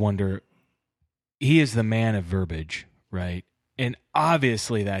makes me wonder. He is the man of verbiage, right? And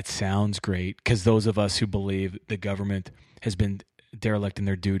obviously that sounds great because those of us who believe the government has been derelict in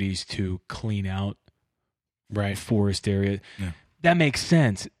their duties to clean out forest area, that makes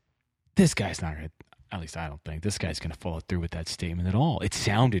sense. This guy's not going to, at least I don't think, this guy's going to follow through with that statement at all. It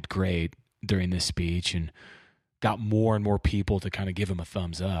sounded great during this speech and got more and more people to kind of give him a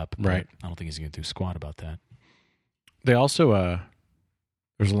thumbs up. Right. I don't think he's going to do squat about that. They also,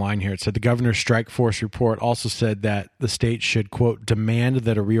 there's a line here. It said the governor's strike force report also said that the state should, quote, demand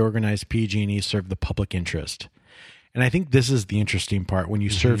that a reorganized PG&E serve the public interest. And I think this is the interesting part when you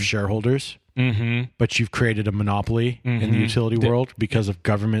serve shareholders, but you've created a monopoly in the utility world because of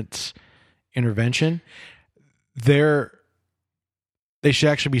government's intervention. They should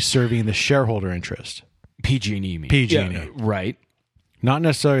actually be serving the shareholder interest. PG&E, mean. PG&E. Yeah, right. Not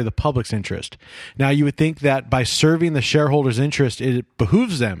necessarily the public's interest. Now, you would think that by serving the shareholders' interest, it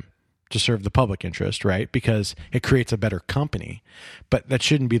behooves them to serve the public interest, right? Because it creates a better company. But that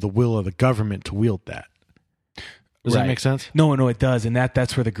shouldn't be the will of the government to wield that. Does that make sense? No, it does. And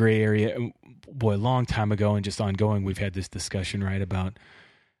that's where the gray area, boy, a long time ago and just ongoing, we've had this discussion, right, about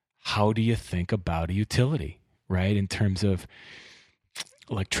how do you think about a utility, right? In terms of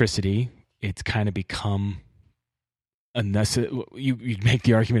electricity, it's kind of become you'd make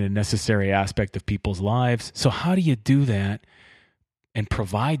the argument a necessary aspect of people's lives. So how do you do that and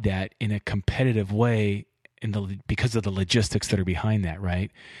provide that in a competitive way because of the logistics that are behind that,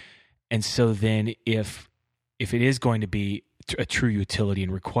 right? And so then if it is going to be a true utility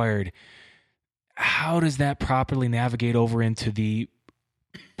and required, how does that properly navigate over into the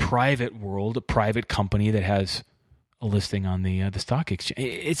private world, a private company that has a listing on the stock exchange?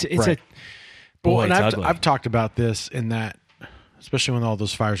 It's right. It's ugly. I've talked about this in that, especially when all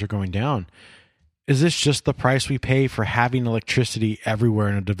those fires are going down. Is this just the price we pay for having electricity everywhere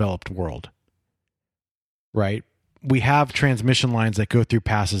in a developed world? Right? We have transmission lines that go through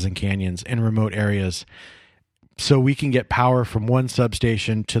passes and canyons in remote areas so we can get power from one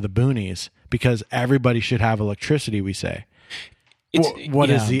substation to the boonies because everybody should have electricity, we say. You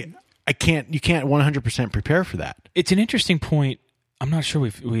can't 100% prepare for that. It's an interesting point. I'm not sure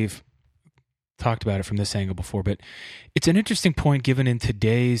we've talked about it from this angle before, but it's an interesting point given in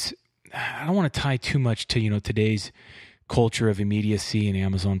today's I don't want to tie too much to today's culture of immediacy and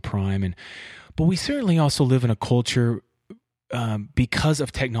Amazon Prime, but we certainly also live in a culture because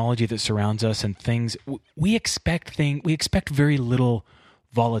of technology that surrounds us and things. We expect very little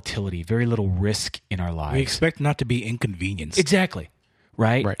volatility, very little risk in our lives. We expect not to be inconvenienced. Exactly.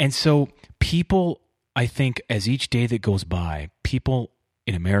 Right? And so people, I think, as each day that goes by, people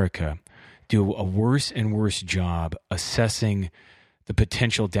in America do a worse and worse job assessing the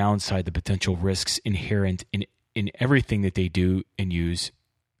potential downside, the potential risks inherent in everything that they do and use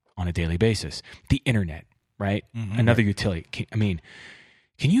on a daily basis. The internet, right? Mm-hmm. Another utility. Can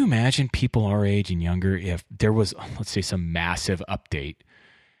you imagine people our age and younger if there was, let's say, some massive update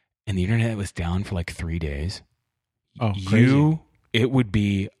and the internet was down for like 3 days? Oh, crazy. It would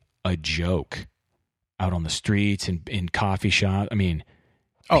be a joke out on the streets and in coffee shops.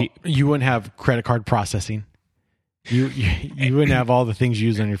 You wouldn't have credit card processing. You wouldn't have all the things you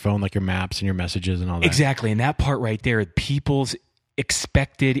use on your phone, like your maps and your messages and all that. Exactly. And that part right there, people's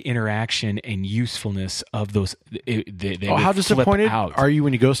expected interaction and usefulness of those. How disappointed are you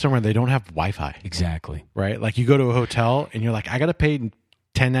when you go somewhere and they don't have Wi-Fi? Exactly. Right? Like you go to a hotel and you're like, I got to pay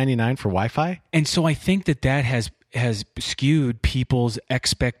 $10.99 for Wi-Fi? And so I think that has skewed people's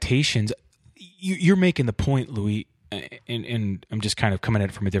expectations. You're making the point, Louis, and I'm just kind of coming at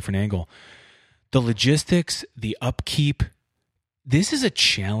it from a different angle. The logistics, the upkeep, this is a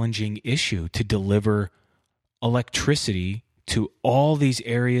challenging issue to deliver electricity to all these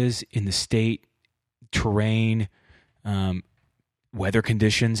areas in the state, terrain, weather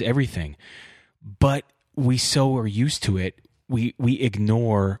conditions, everything. But we so are used to it, we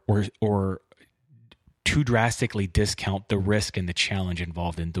ignore or too drastically discount the risk and the challenge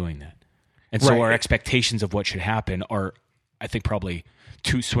involved in doing that. And so our expectations of what should happen are, I think, probably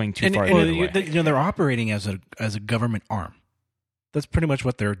too far the other way. They're operating as a government arm. That's pretty much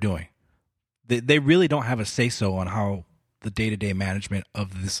what they're doing. They really don't have a say-so on how the day-to-day management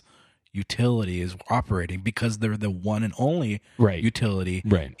of this utility is operating because they're the one and only utility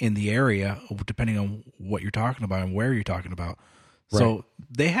in the area, depending on what you're talking about and where you're talking about. So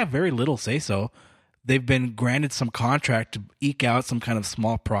they have very little say-so. They've been granted some contract to eke out some kind of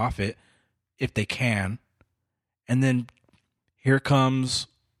small profit if they can. And then here comes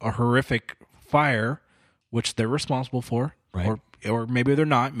a horrific fire, which they're responsible for. Right. Or maybe they're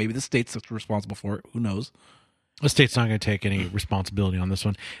not. Maybe the state's responsible for it. Who knows? The state's not going to take any responsibility on this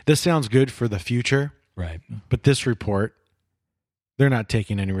one. This sounds good for the future. Right. But this report, they're not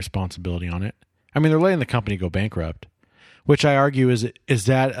taking any responsibility on it. I mean, they're letting the company go bankrupt, which I argue is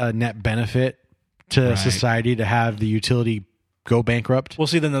that a net benefit to society to have the utility go bankrupt? Well,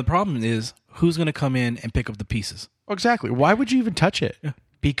 see, then the problem is who's going to come in and pick up the pieces? Exactly. Why would you even touch it? Yeah.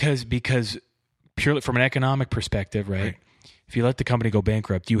 Because purely from an economic perspective, right? If you let the company go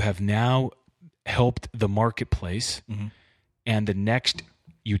bankrupt, you have now helped the marketplace and the next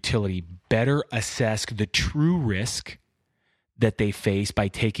utility better assess the true risk that they face by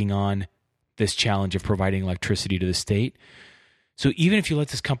taking on this challenge of providing electricity to the state. So even if you let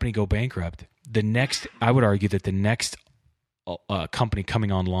this company go bankrupt, I would argue that the next company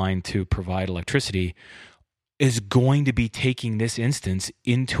coming online to provide electricity is going to be taking this instance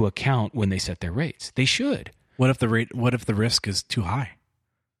into account when they set their rates. They should. What if the risk is too high?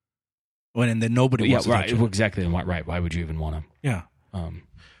 Then nobody wants to touch it. Exactly. Right. Why would you even want to? Yeah.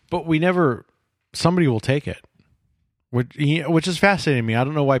 But somebody will take it, which is fascinating to me. I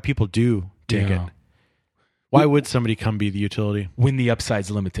don't know why people do take it. Why would somebody come be the utility? When the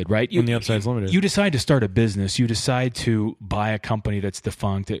upside's limited, right? When the upside's limited. You decide to start a business. You decide to buy a company that's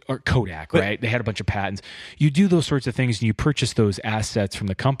defunct, or Kodak, right? They had a bunch of patents. You do those sorts of things and you purchase those assets from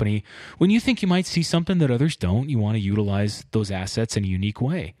the company. When you think you might see something that others don't, you want to utilize those assets in a unique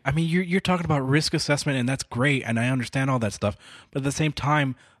way. I mean, you're talking about risk assessment, and that's great, and I understand all that stuff. But at the same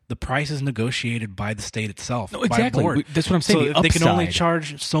time, the price is negotiated by the state itself. No, exactly. That's what I'm saying. So if they can only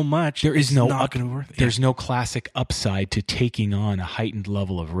charge so much, there's no classic upside to taking on a heightened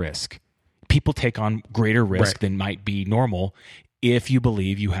level of risk. People take on greater risk than might be normal if you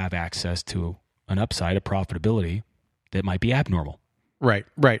believe you have access to an upside of profitability that might be abnormal. Right.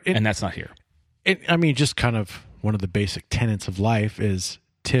 And that's not here. I mean, just kind of one of the basic tenets of life is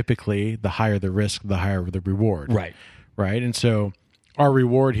typically the higher the risk, the higher the reward. Right. And so our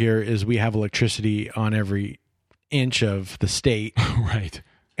reward here is we have electricity on every inch of the state. Right.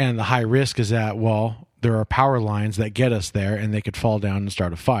 And the high risk is that, there are power lines that get us there and they could fall down and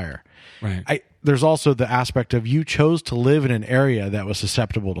start a fire. Right. There's also the aspect of you chose to live in an area that was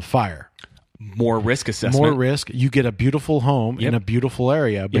susceptible to fire. More risk assessment. More risk. You get a beautiful home in a beautiful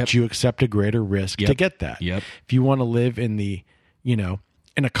area, but you accept a greater risk to get that. Yep. If you want to live in the,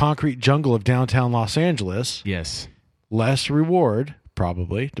 in a concrete jungle of downtown Los Angeles, Yes. less reward,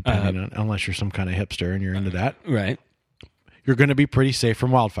 probably, depending on, unless you're some kind of hipster and you're into that. Right. You're going to be pretty safe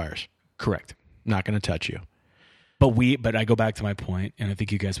from wildfires. Correct. Not going to touch you. But I go back to my point, and I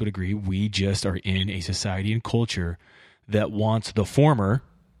think you guys would agree, we just are in a society and culture that wants the former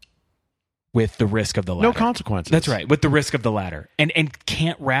with the risk of the latter. No consequences. That's right, with the risk of the latter. And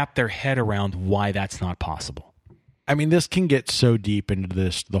can't wrap their head around why that's not possible. I mean, this can get so deep into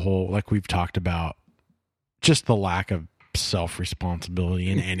the whole, like we've talked about, just the lack of self-responsibility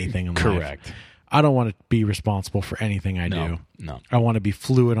in anything in life. Correct. I don't want to be responsible for anything I do. No. I want to be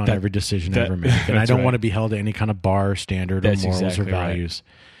fluid on every decision I ever make. And I don't want to be held to any kind of bar, standard, or morals exactly or values.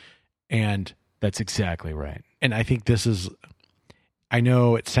 Right. And That's exactly right. And I think this is, I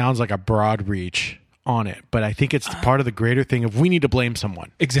know it sounds like a broad reach on it, but I think it's part of the greater thing of we need to blame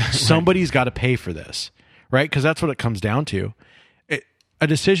someone. Exactly. Somebody's got to pay for this, right? Because that's what it comes down to. A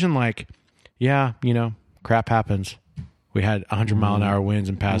decision like, yeah, crap happens. We had 100-mile-an-hour winds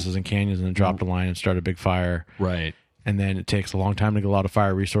and passes and canyons and then dropped a line and started a big fire. Right. And then it takes a long time to get a lot of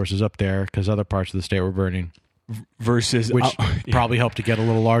fire resources up there because other parts of the state were burning. Versus... Which probably helped to get a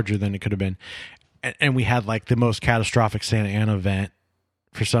little larger than it could have been. And we had like the most catastrophic Santa Ana event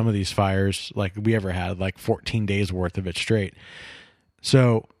for some of these fires like we ever had, like 14 days worth of it straight.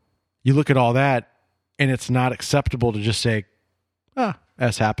 So you look at all that and it's not acceptable to just say,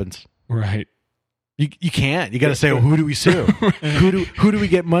 S happens. Right. You can't. You got to say, well, who do we sue? Who do we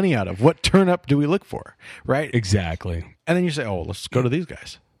get money out of? What turn up do we look for? Right? Exactly. And then you say, oh, let's go to these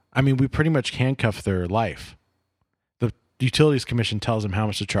guys. I mean, we pretty much handcuff their life. The Utilities Commission tells them how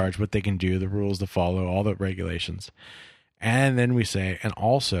much to charge, what they can do, the rules to follow, all the regulations. And then we say, and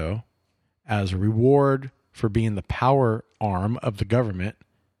also, as a reward for being the power arm of the government,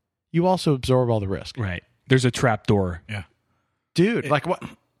 you also absorb all the risk. Right. There's a trap door. Yeah. Dude, like what?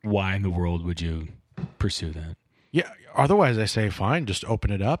 Why in the world would you pursue that? Yeah. Otherwise, I say, fine, just open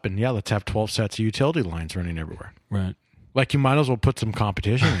it up and let's have 12 sets of utility lines running everywhere. Right. Like you might as well put some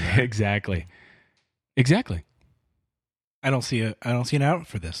competition in there. Exactly. I don't see an out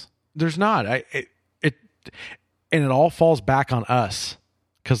for this. There's not. And it all falls back on us.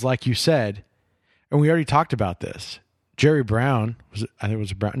 Because like you said, and we already talked about this, Jerry Brown, I think it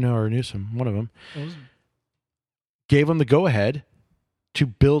was Brown, or Newsom, one of them, gave them the go-ahead to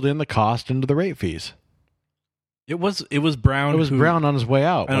build in the cost into the rate fees. It was Brown. It was Brown on his way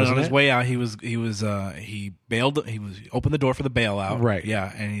out. On his way out, he bailed. He opened the door for the bailout. Right.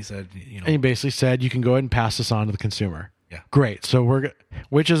 Yeah, and he said, and he basically said, you can go ahead and pass this on to the consumer. Yeah. Great. So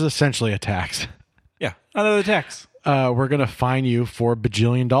which is essentially a tax. Yeah, another tax. We're going to fine you for $1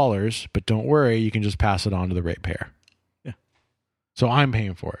 bajillion, but don't worry, you can just pass it on to the ratepayer. Yeah. So I'm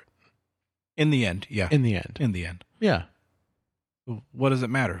paying for it. In the end, yeah. In the end. Yeah. What does it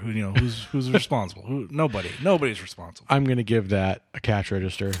matter? Who's responsible? Nobody. Nobody's responsible. I'm going to give that a cash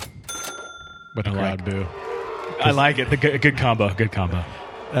register with a crowd boo. I like it. Good combo. Good combo.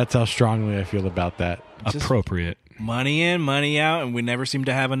 That's how strongly I feel about that. Appropriate. Money in, money out, and we never seem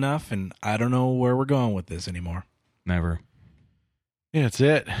to have enough, and I don't know where we're going with this anymore. Never. Yeah, that's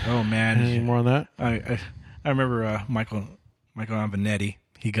it. Oh, man. Any more on that? I remember Michael Antonetti.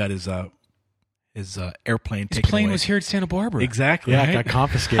 He got his airplane taken His plane away. was here at Santa Barbara. Exactly. Yeah, right? it got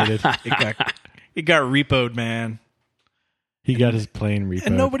confiscated. It got repoed, man. He got his plane repoed.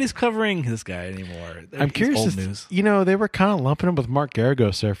 And nobody's covering this guy anymore. I'm curious. Old news. They were kind of lumping him with Mark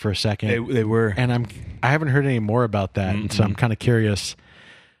Garagos there for a second. They were. And I haven't heard any more about that. And so I'm kind of curious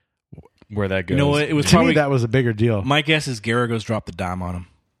where that goes. You know what? It was to probably me, that was a bigger deal. My guess is Garagos dropped the dime on him.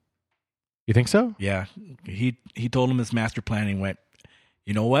 You think so? Yeah. He told him his master plan. And he went,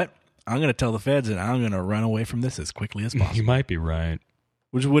 you know what? I'm going to tell the feds and I'm going to run away from this as quickly as possible. You might be right.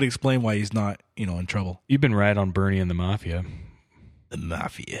 Which would explain why he's not, in trouble. You've been right on Bernie and the Mafia. The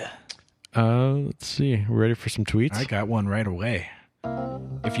Mafia. Let's see. We're ready for some tweets? I got one right away.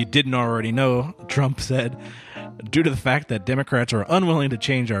 If you didn't already know, Trump said, due to the fact that Democrats are unwilling to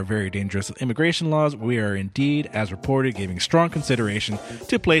change our very dangerous immigration laws, we are indeed, as reported, giving strong consideration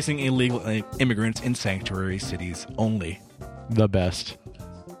to placing illegal immigrants in sanctuary cities only. The best.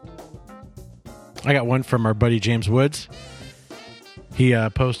 I got one from our buddy James Woods. He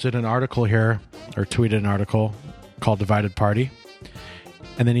posted an article here, or tweeted an article called Divided Party.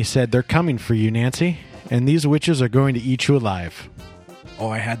 And then he said, they're coming for you, Nancy, and these witches are going to eat you alive. Oh,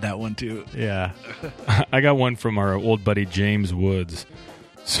 I had that one too. Yeah. I got one from our old buddy James Woods.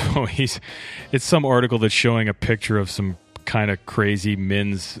 So it's some article that's showing a picture of some kind of crazy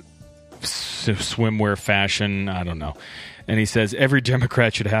men's swimwear fashion. I don't know. And he says every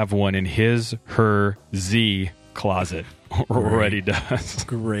Democrat should have one in his, her, Z closet. already does.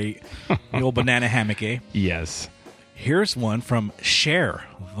 Great. The old banana hammock, eh? Yes. Here's one from Cher,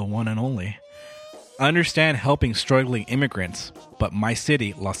 the one and only. I understand helping struggling immigrants, but my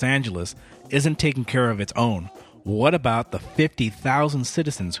city, Los Angeles, isn't taking care of its own. What about the 50,000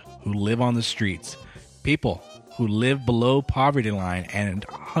 citizens who live on the streets? People who live below poverty line and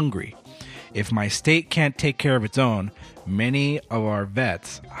hungry. If my state can't take care of its own, many of our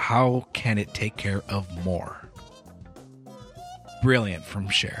vets, how can it take care of more? Brilliant from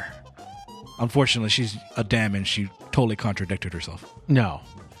Cher. Unfortunately, she's a dam and she totally contradicted herself. No.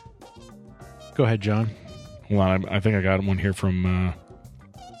 Go ahead, John. Well, I think I got one here from.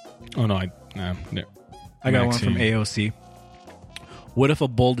 Oh no, I got one from AOC. What if a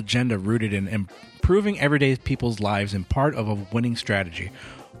bold agenda rooted in improving everyday people's lives and part of a winning strategy?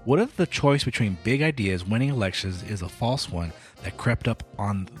 What if the choice between big ideas, winning elections, is a false one that crept up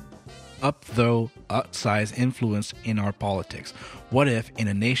though outsized influence in our politics? What if, in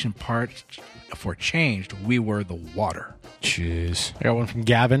a nation part for change, we were the water? Jeez. I got one from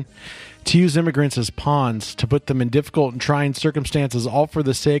Gavin. To use immigrants as pawns, to put them in difficult and trying circumstances, all for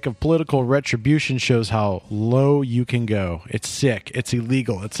the sake of political retribution, shows how low you can go. It's sick, it's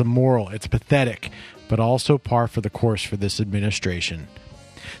illegal, it's immoral, it's pathetic, but also par for the course for this administration.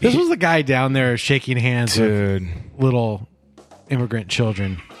 This was the guy down there shaking hands with little immigrant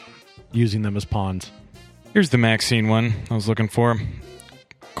children, using them as pawns. Here's the Maxine one I was looking for.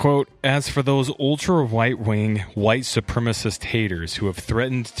 Quote, as for those ultra-right-wing white supremacist haters who have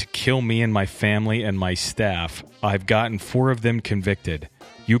threatened to kill me and my family and my staff, I've gotten 4 of them convicted.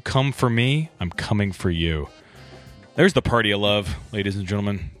 You come for me, I'm coming for you. There's the party of love, ladies and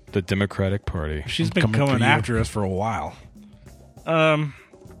gentlemen. The Democratic Party. She's been coming after us for a while.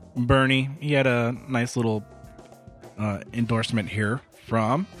 Bernie, he had a nice little endorsement here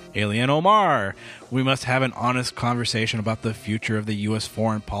from Alien Omar. We must have an honest conversation about the future of the U.S.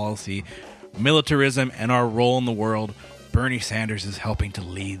 foreign policy, militarism, and our role in the world. Bernie Sanders is helping to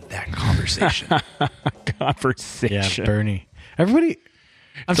lead that conversation. Conversation. Yeah, Bernie. Everybody,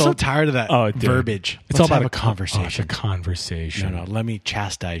 I'm so tired of that verbiage. It's all about a conversation. It's a conversation. No, let me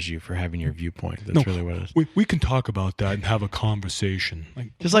chastise you for having your viewpoint. That's really what it is. We can talk about that and have a conversation.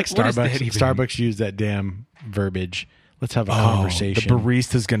 Just like Starbucks. Starbucks used that damn verbiage. Let's have a The conversation.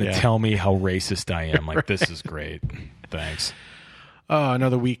 barista's going to tell me how racist I am. Like, this is great. Thanks. Oh,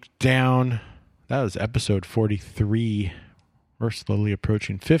 another week down. That was episode 43. We're slowly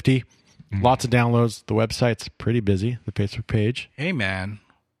approaching 50. Lots of downloads. The website's pretty busy. The Facebook page. Hey, man.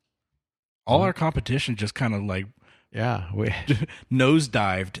 All our competition just kind of like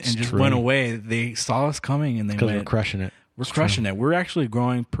nosedived and just went away. They saw us coming and they went. We're crushing it. We're crushing it. We're actually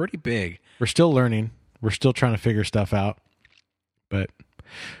growing pretty big. We're still learning. We're still trying to figure stuff out. But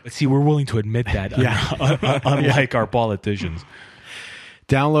see, we're willing to admit that, unlike our politicians.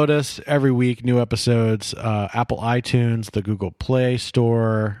 Download us every week, new episodes, Apple iTunes, the Google Play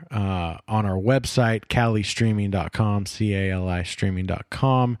Store, on our website, calistreaming.com, CALI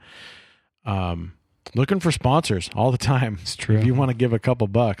streaming.com. Looking for sponsors all the time. It's true. If you want to give a couple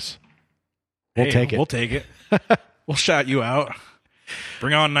bucks, we'll take it. We'll take it. We'll shout you out.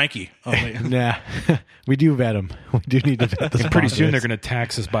 Bring on Nike. Oh, nah, we do vet them. We do need to vet the Pretty soon they're going to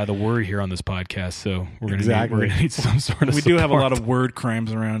tax us by the word here on this podcast, so we're going to need some sort of We do have a lot of word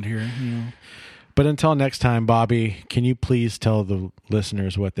crimes around here. You know. But until next time, Bobby, can you please tell the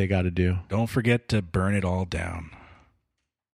listeners what they got to do? Don't forget to burn it all down.